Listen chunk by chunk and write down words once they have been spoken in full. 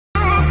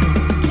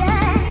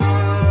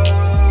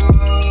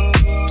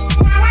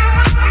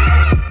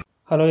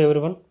Hello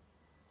everyone.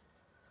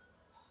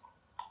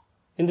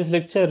 In this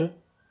lecture,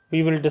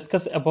 we will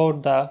discuss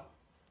about the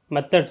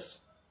methods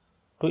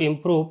to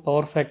improve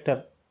power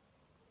factor.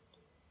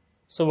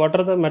 So, what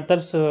are the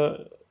methods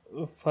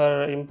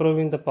for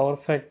improving the power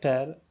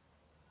factor?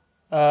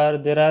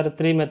 There are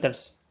three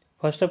methods.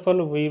 First of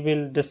all, we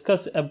will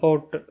discuss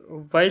about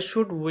why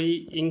should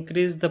we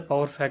increase the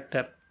power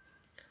factor.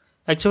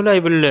 Actually, I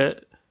will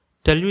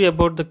tell you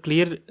about the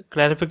clear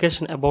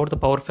clarification about the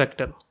power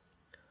factor.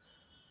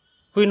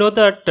 We know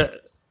that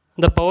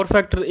the power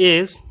factor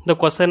is the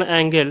cosine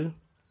angle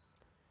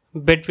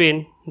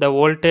between the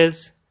voltage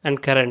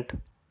and current.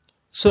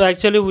 So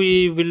actually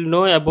we will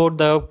know about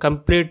the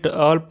complete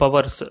all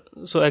powers.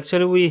 So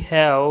actually we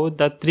have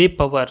the three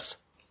powers: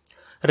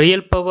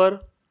 real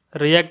power,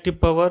 reactive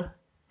power,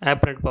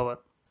 apparent power.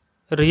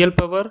 Real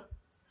power,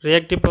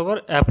 reactive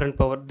power, apparent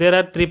power. There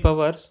are three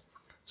powers.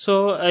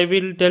 So I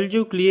will tell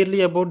you clearly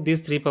about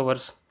these three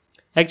powers.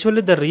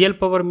 Actually the real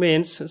power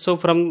means, so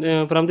from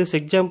this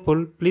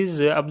example,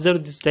 please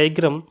observe this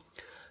diagram.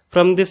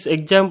 From this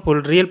example,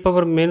 real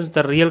power means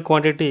the real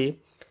quantity,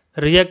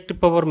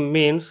 reactive power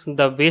means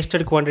the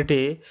wasted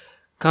quantity,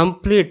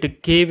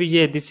 complete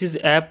kVA, this is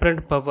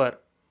apparent power.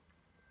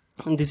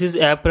 This is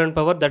apparent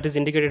power, that is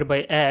indicated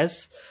by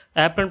S.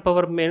 Apparent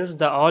power means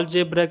the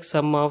algebraic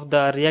sum of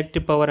the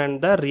reactive power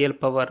and the real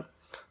power.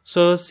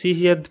 So see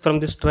here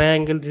from this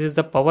triangle, this is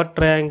the power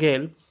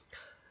triangle.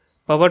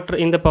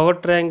 In the power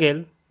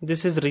triangle,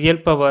 this is real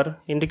power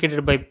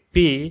indicated by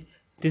P,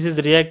 this is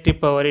reactive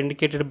power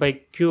indicated by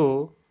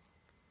Q.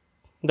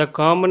 The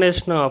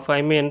combination of,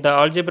 the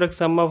algebraic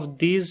sum of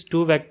these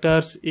two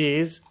vectors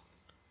is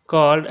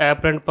called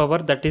apparent power,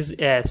 that is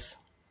S.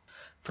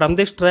 From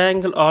this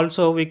triangle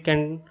also we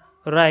can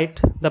write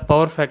the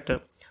power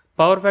factor.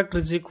 Power factor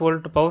is equal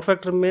to, power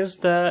factor means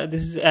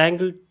this is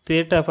angle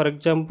theta for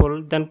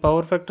example, then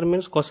power factor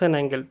means cosine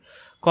angle,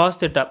 cos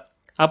theta.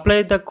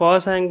 Apply the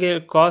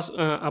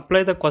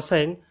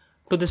cosine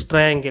to this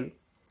triangle.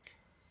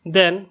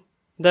 Then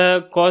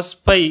the cos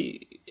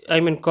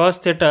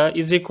theta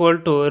is equal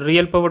to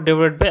real power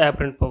divided by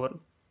apparent power.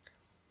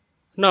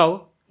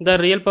 Now the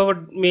real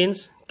power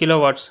means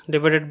kilowatts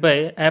divided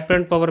by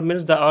apparent power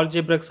means the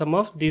algebraic sum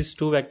of these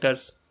two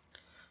vectors.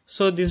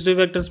 So these two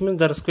vectors means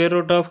the square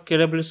root of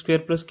kW square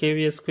plus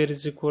kVA square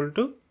is equal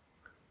to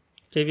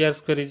kVR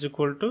square is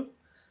equal to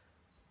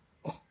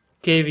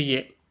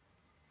kVA.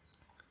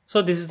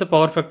 So this is the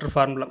power factor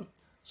formula.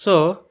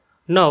 So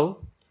now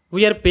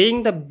we are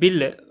paying the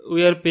bill,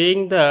 we are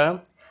paying the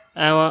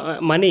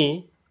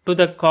money to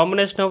the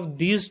combination of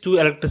these two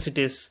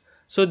electricities.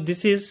 So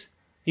this is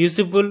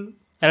usable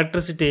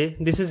electricity,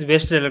 this is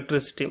wasted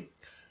electricity.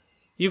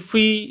 If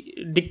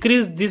we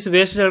decrease this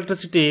wasted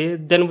electricity,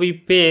 then we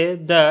pay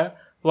the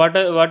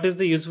what is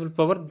the useful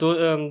power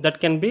that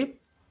can be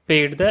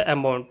paid the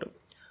amount.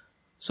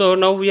 So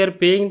now we are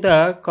paying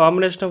the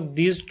combination of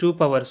these two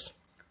powers.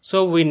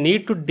 So we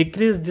need to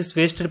decrease this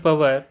wasted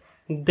power,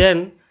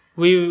 then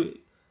we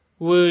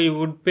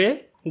would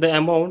pay the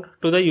amount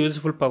to the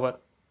useful power.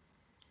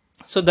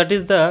 So that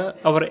is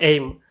our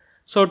aim.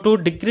 So to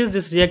decrease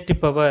this reactive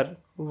power,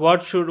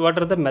 what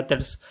are the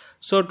methods?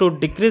 So to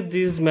decrease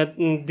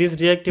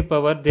this reactive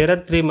power, there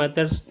are three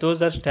methods.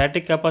 Those are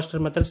static capacitor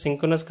method,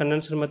 synchronous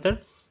condenser method,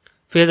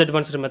 phase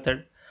advancer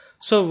method.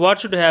 So what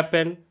should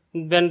happen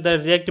when the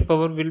reactive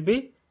power will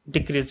be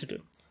decreased?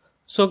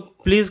 So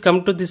please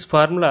come to this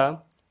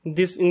formula. In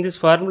this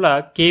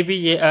formula,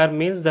 kVAR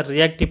means the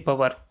reactive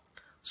power.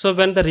 So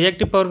when the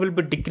reactive power will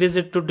be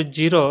decreased to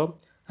 0,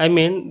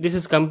 this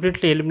is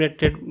completely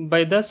eliminated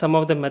by the sum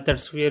of the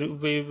methods we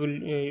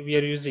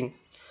are using.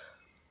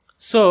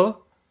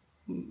 So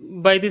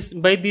by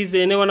these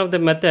any one of the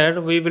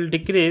method, we will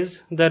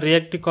decrease the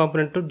reactive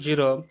component to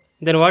 0.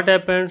 Then what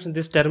happens?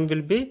 This term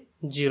will be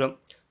 0.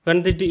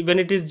 When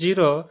it is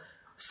 0,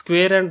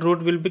 square and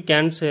root will be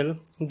cancelled.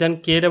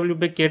 Then kW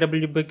by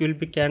kW will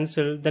be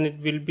cancelled. Then it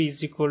will be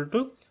is equal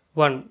to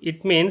 1.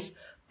 It means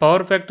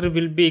power factor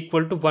will be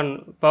equal to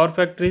 1. Power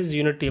factor is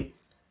unity.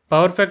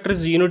 Power factor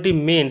is unity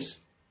means,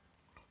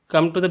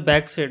 come to the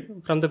back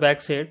side, from the back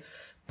side,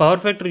 power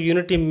factor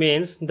unity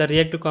means the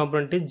reactive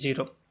component is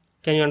 0.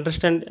 Can you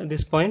understand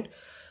this point?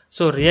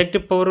 So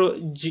reactive power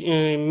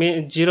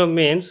 0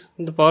 means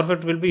the power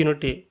factor will be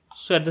unity.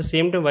 So at the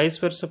same time vice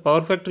versa,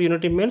 power factor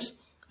unity means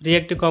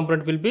reactive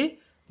component will be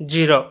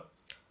 0.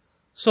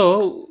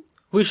 So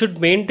we should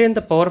maintain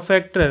the power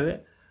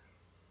factor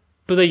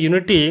to the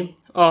unity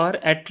or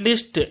at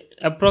least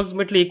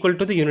approximately equal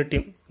to the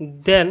unity.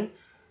 Then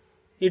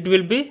it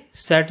will be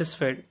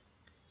satisfied.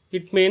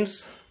 It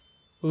means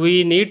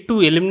we need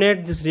to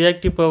eliminate this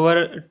reactive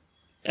power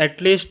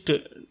at least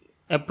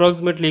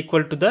approximately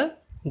equal to the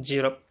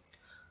 0.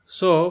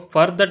 So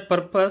for that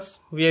purpose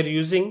we are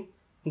using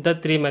the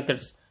three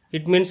methods.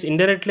 It means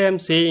indirectly I am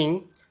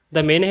saying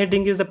the main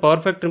heading is the power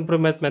factor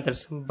improvement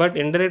methods, but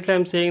indirectly I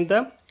am saying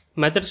the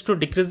methods to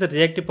decrease the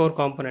reactive power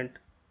component.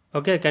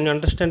 Okay, can you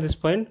understand this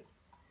point?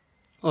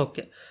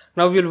 Okay,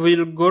 now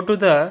we'll go to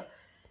the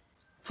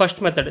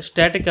first method,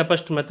 static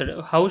capacitor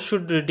method. How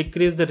should we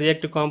decrease the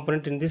reactive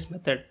component in this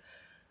method?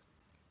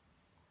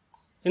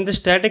 In the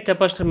static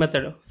capacitor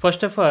method,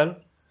 first of all,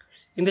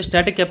 in the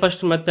static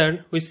capacitor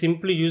method, we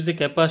simply use the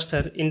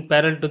capacitor in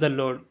parallel to the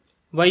load.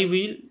 Why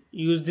we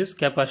use this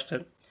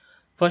capacitor?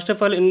 First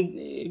of all,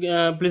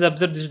 please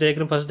observe this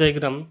diagram, first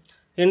diagram.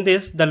 In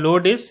this, the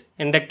load is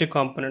inductive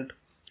component.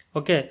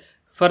 Okay,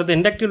 for the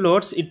inductive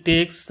loads, it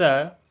takes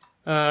the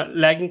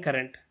lagging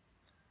current.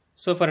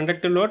 So for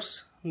inductive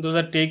loads, those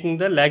are taking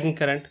the lagging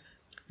current.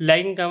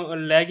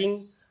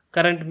 Lagging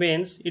current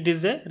means it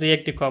is a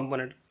reactive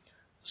component.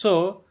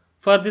 So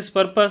for this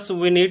purpose,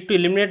 we need to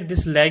eliminate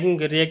this lagging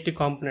reactive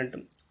component.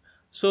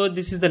 So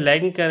this is the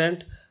lagging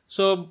current.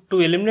 So to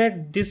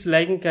eliminate this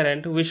lagging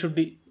current, we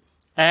should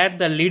add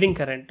the leading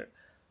current.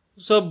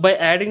 So by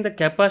adding the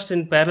capacitor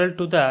in parallel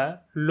to the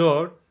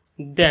load,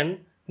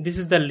 then this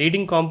is the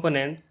leading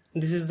component,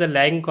 this is the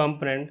lagging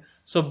component.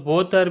 So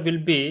both will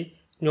be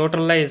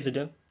neutralized.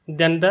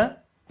 Then the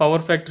power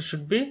factor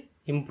should be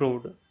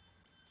improved.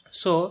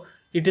 So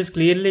it is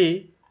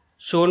clearly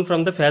shown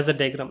from the phasor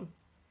diagram.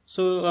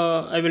 So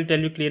I will tell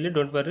you clearly,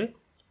 don't worry.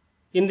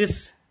 In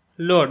this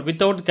load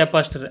without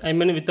capacitor, I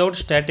mean without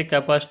static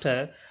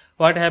capacitor,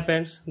 what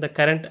happens? The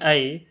current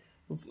I,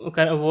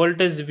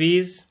 voltage V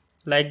is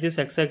like this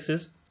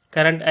x-axis,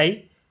 current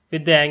I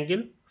with the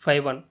angle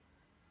phi1.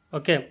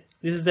 Okay,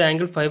 this is the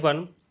angle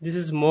phi1. This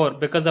is more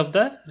because of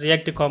the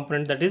reactive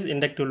component, that is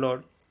inductive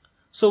load.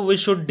 So we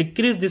should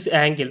decrease this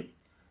angle.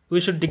 We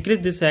should decrease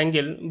this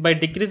angle. By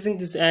decreasing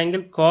this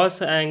angle,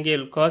 cos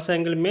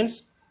angle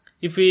means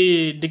if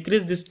we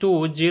decrease this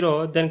to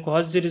 0, then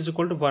cos 0 is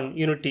equal to 1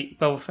 unity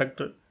power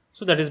factor.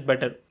 So that is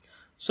better.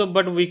 So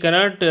but we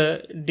cannot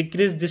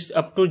decrease this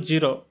up to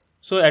 0.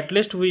 So at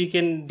least we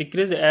can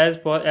decrease as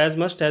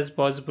much as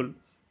possible.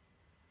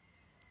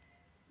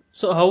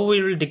 So how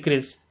we will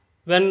decrease?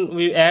 When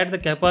we add the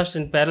capacitor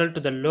in parallel to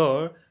the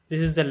load,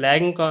 this is the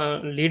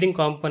leading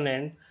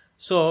component.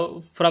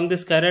 So from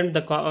this current,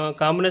 the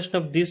combination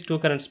of these two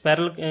currents,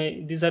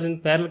 these are in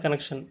parallel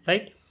connection,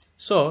 right?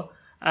 So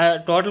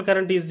total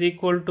current is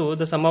equal to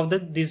the sum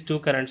of these two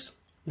currents,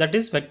 that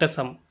is vector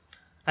sum.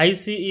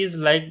 IC is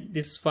like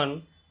this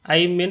one,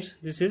 I means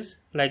this is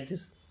like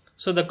this.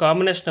 So the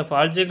combination of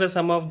algebraic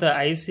sum of the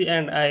IC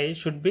and I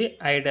should be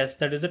I dash,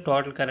 that is the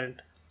total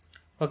current.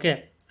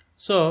 Okay,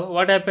 so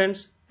what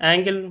happens?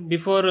 Angle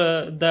before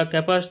the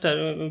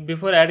capacitor,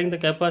 before adding the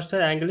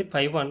capacitor, angle is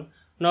phi1.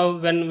 Now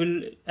when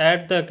we'll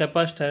add the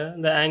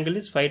capacitor, the angle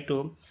is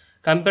phi2.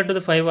 Compared to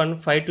the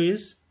phi1, phi2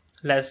 is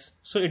less,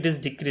 so it is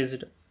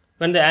decreased.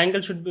 When the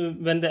angle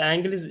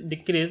is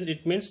decreased,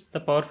 it means the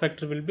power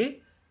factor will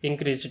be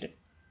increased.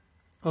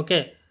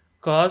 Okay,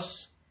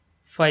 cos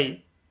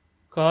phi,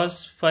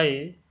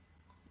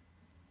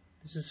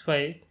 this is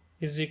phi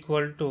is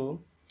equal to,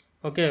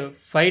 okay,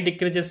 phi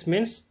decreases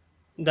means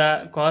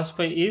the cos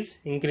phi is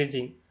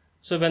increasing.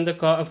 So when the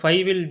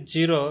phi will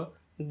 0,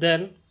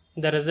 then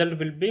the result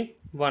will be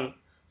 1.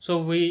 So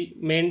we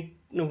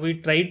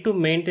try to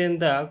maintain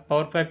the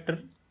power factor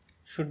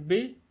should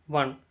be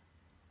 1,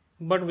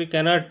 but we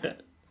cannot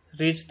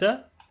reach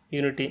the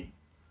unity.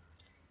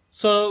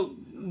 So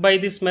by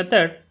this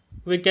method,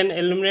 we can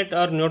eliminate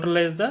or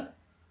neutralize the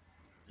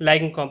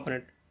lagging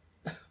component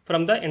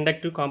from the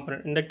inductive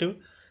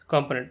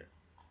component.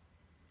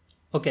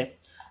 Okay,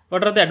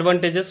 what are the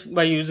advantages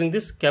by using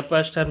this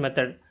capacitor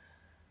method?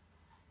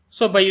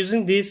 So by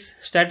using this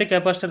static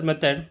capacitor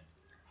method,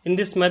 in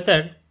this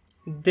method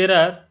there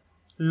are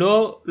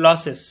low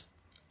losses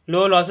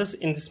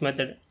in this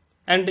method,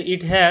 and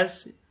it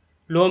has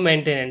low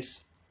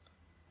maintenance.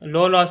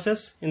 Low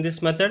losses in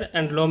this method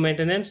and low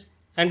maintenance,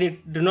 and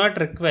it do not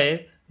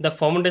require the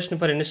foundation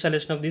for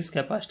installation of these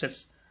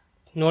capacitors.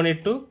 No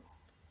need to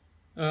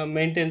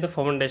maintain the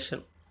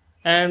foundation,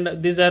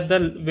 and these are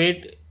the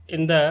weight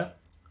in the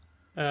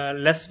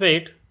less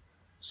weight,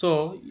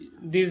 so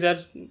these are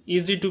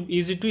easy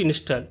to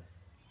install.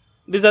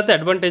 These are the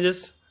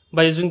advantages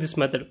by using this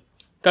method.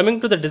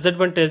 Coming to the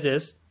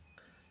disadvantages,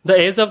 the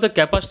age of the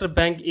capacitor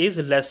bank is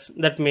less,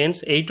 that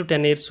means 8 to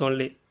 10 years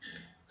only.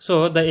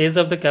 So the age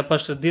of the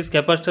capacitor, these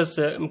capacitors,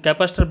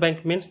 capacitor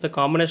bank means the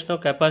combination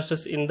of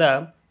capacitors in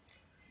the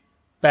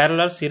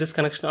parallel series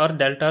connection or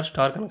delta or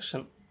star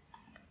connection.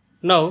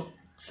 Now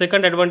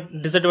second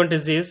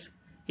disadvantage is,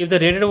 if the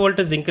rated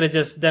voltage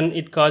increases, then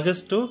it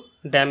causes to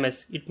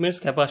damage, it means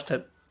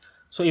capacitor.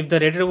 So if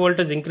the rated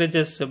voltage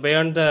increases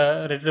beyond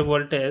the rated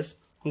voltage,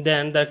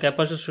 then the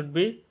capacitor should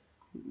be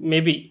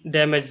maybe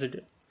damaged.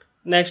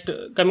 Next,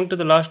 coming to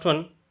the last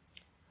one,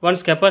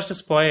 once capacitor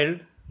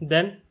spoiled,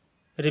 then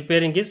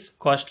repairing is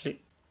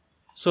costly.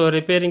 So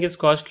repairing is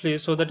costly,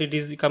 so that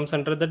it comes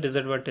under the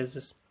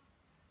disadvantages.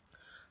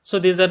 So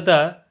these are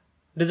the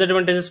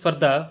disadvantages for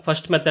the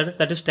first method,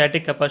 that is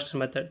static capacitor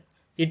method.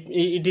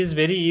 It is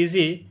very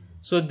easy,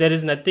 so there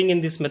is nothing in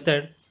this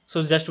method.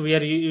 So just we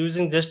are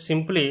using just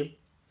simply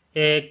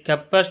a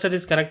capacitor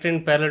is connected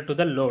in parallel to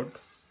the load,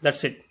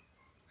 that's it.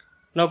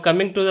 Now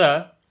coming to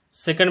the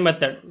second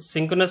method,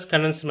 synchronous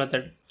condenser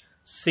method.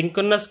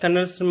 Synchronous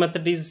condenser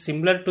method is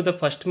similar to the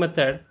first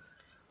method.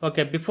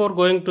 Okay, before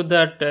going to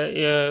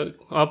that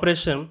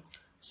operation,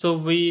 so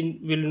we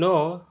will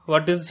know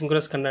what is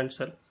synchronous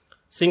condenser.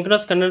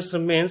 Synchronous condenser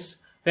means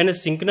when a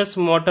synchronous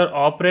motor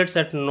operates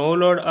at no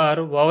load or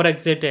over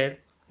excited,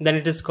 then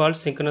it is called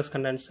synchronous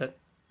condenser.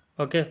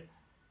 Okay.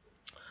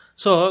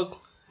 So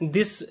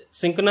this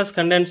synchronous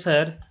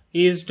condenser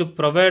is to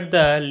provide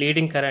the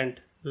leading current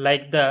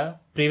like the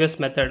previous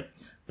method.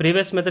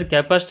 Previous method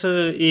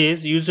capacitor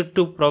is used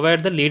to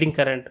provide the leading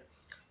current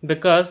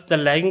because the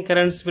lagging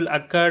currents will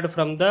occur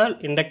from the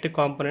inductive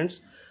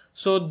components.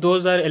 So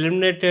those are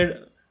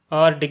eliminated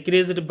or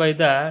decreased by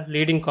the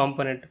leading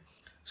component.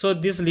 So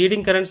these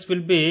leading currents will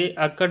be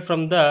occurred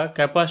from the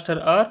capacitor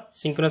or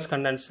synchronous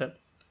condenser.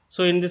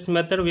 So in this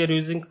method we are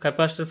using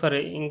capacitor for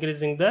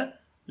increasing the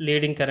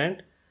leading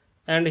current,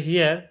 and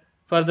here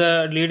for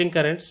the leading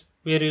currents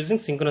we are using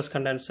synchronous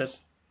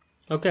condensers.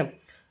 Okay,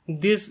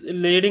 this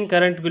leading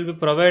current will be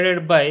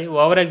provided by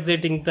over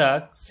exciting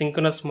the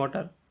synchronous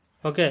motor.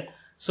 Okay,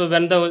 so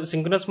when the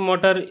synchronous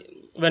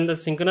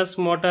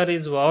motor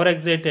is over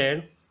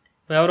excited,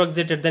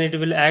 then it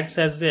will act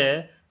as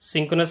a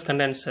synchronous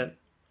condenser,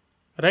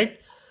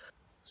 right?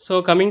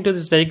 So coming to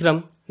this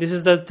diagram, this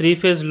is the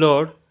three-phase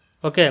load.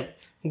 Okay,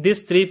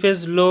 this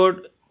three-phase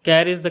load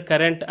carries the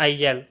current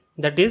IL,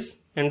 that is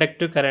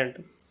inductive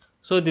current.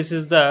 So this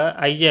is the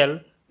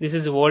IL, this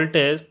is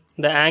voltage.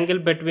 The angle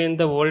between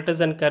the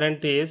voltage and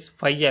current is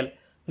phi L,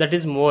 that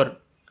is more.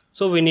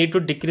 So we need to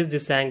decrease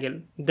this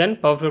angle, then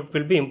power factor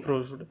will be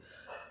improved.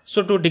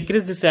 So to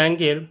decrease this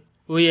angle,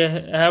 we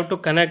have to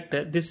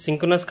connect this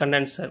synchronous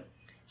condenser.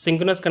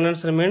 Synchronous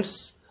condenser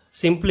means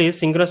simply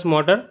synchronous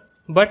motor,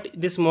 but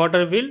this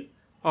motor will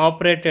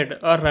operated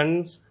or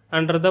runs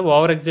under the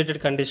over-excited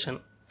condition.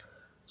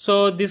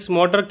 So this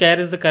motor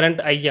carries the current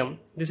Im.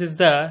 This is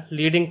the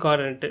leading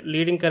current.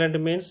 Leading current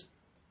means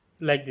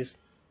like this.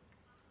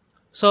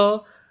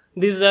 So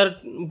these are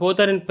both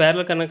are in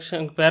parallel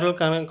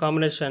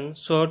combination.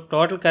 So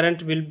total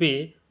current will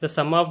be the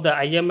sum of the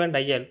Im and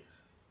IL.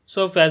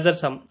 So phasor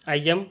sum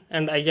Im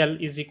and IL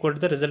is equal to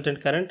the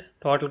resultant current,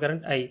 total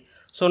current I.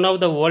 So now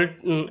the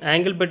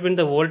angle between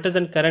the voltage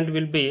and current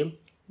will be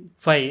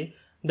phi,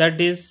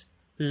 that is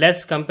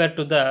less compared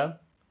to the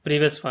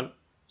previous one.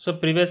 So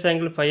previous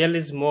angle phi L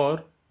is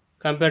more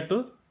compared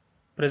to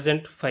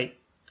present phi.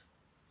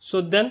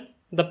 So then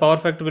the power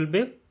factor will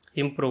be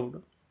improved.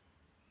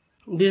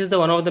 This is the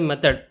one of the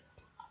method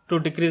to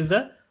decrease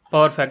the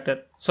power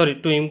factor.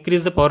 To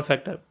increase the power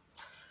factor.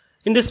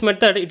 In this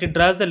method, it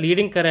draws the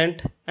leading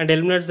current and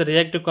eliminates the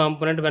reactive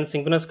component when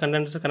synchronous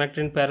condenser is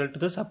connected in parallel to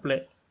the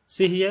supply.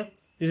 See here,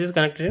 this is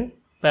connected in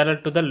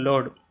parallel to the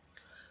load.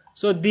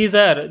 So these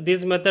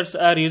methods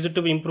are used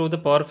to improve the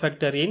power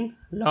factor in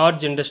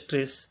large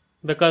industries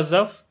because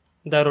of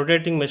the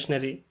rotating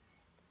machinery.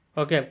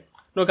 Okay.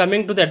 Now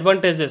coming to the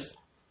advantages,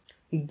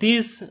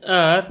 these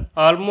are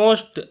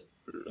almost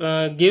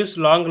gives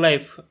long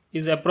life,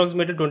 is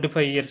approximately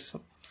 25 years,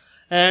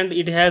 and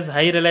it has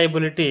high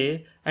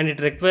reliability, and it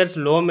requires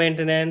low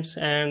maintenance,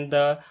 and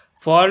the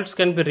faults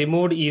can be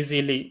removed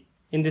easily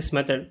in this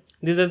method.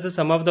 These are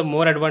some of the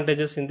more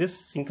advantages in this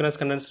synchronous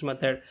condenser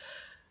method.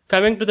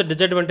 Coming to the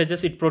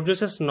disadvantages, it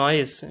produces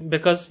noise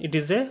because it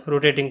is a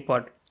rotating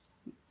part.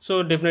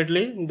 So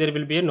definitely there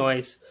will be a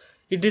noise.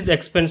 It is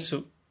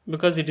expensive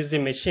because it is a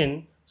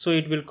machine, so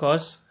it will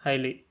cost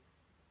highly.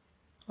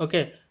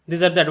 Okay,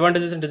 these are the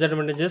advantages and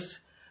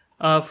disadvantages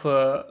of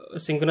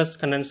synchronous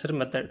condenser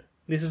method.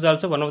 This is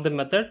also one of the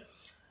method,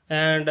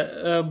 and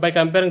by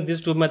comparing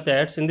these two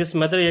methods, in this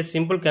method a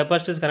simple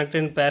capacitor is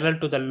connected in parallel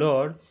to the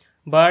load,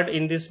 but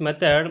in this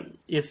method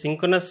a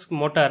synchronous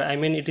motor,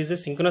 it is a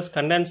synchronous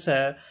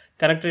condenser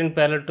connected in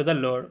parallel to the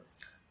load.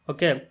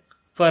 Okay,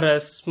 for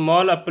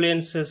small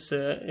appliances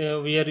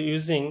we are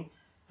using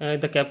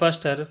the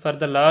capacitor. For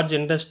the large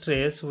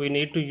industries we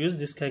need to use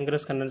this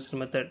synchronous condenser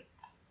method.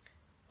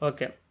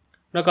 Okay,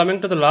 now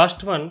coming to the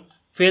last one,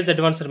 phase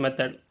advancer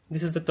method.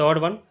 This is the third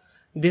one.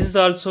 This is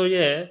also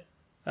a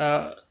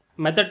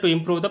method to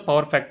improve the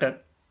power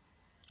factor.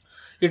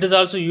 It is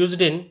also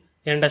used in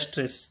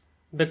industries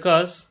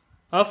because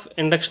of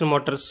induction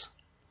motors.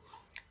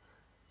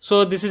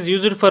 So this is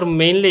used for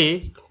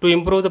mainly to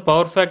improve the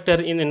power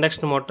factor in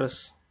induction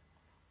motors.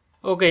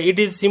 Okay, it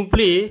is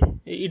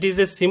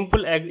a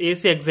simple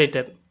AC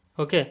exciter.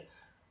 Okay,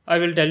 I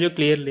will tell you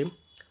clearly.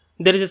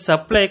 There is a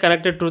supply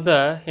connected to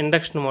the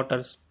induction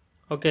motors.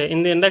 Okay,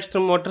 in the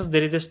induction motors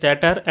there is a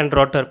stator and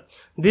rotor.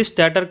 This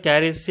stator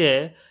carries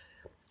a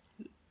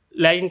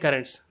lagging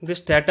currents. This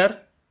stator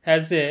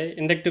has a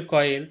inductive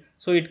coil,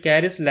 so it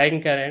carries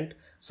lagging current.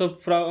 So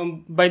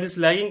by this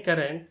lagging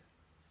current,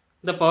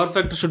 the power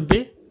factor should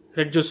be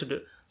reduced.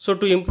 So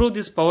to improve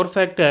this power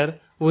factor,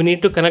 we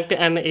need to connect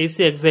an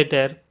AC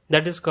exciter,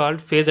 that is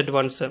called phase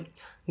advancer.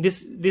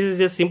 This is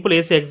a simple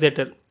AC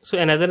exciter, so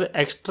another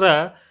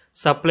extra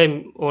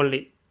supply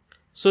only.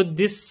 So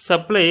this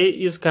supply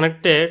is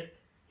connected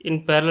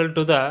in parallel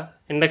to the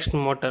induction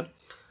motor.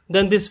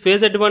 Then this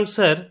phase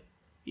advancer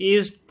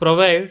is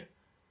provide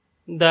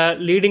the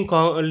leading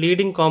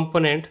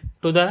component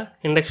to the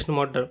induction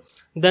motor.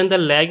 Then the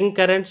lagging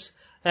currents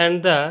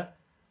and the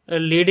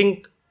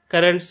leading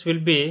currents will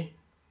be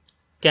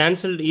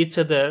cancelled each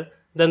other.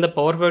 Then the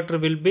power factor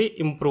will be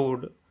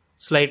improved.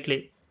 slightly.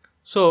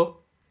 So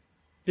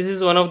this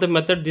is one of the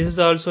method. This is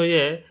also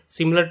a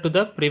similar to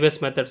the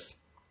previous methods.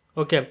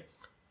 Okay,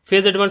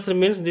 phase advancer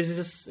means this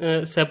is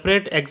a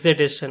separate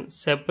excitation,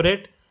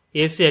 separate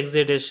AC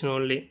excitation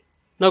only.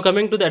 Now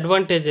coming to the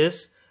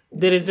advantages,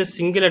 there is a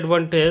single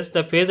advantage: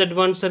 the phase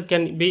advancer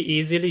can be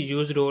easily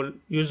used.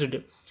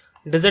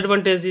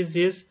 Disadvantage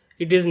is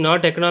it is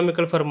not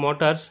economical for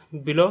motors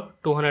below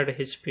 200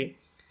 HP.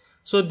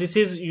 So this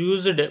is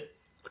used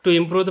to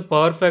improve the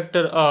power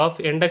factor of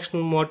induction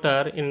motor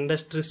in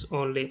industries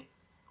only.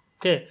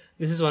 Okay,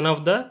 this is one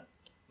of the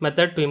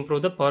method to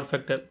improve the power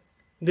factor.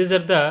 These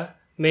are the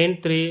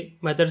main three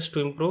methods to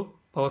improve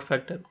power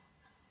factor.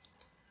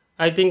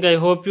 I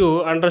hope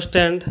you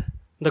understand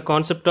the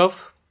concept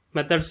of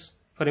methods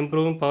for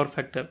improving power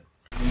factor.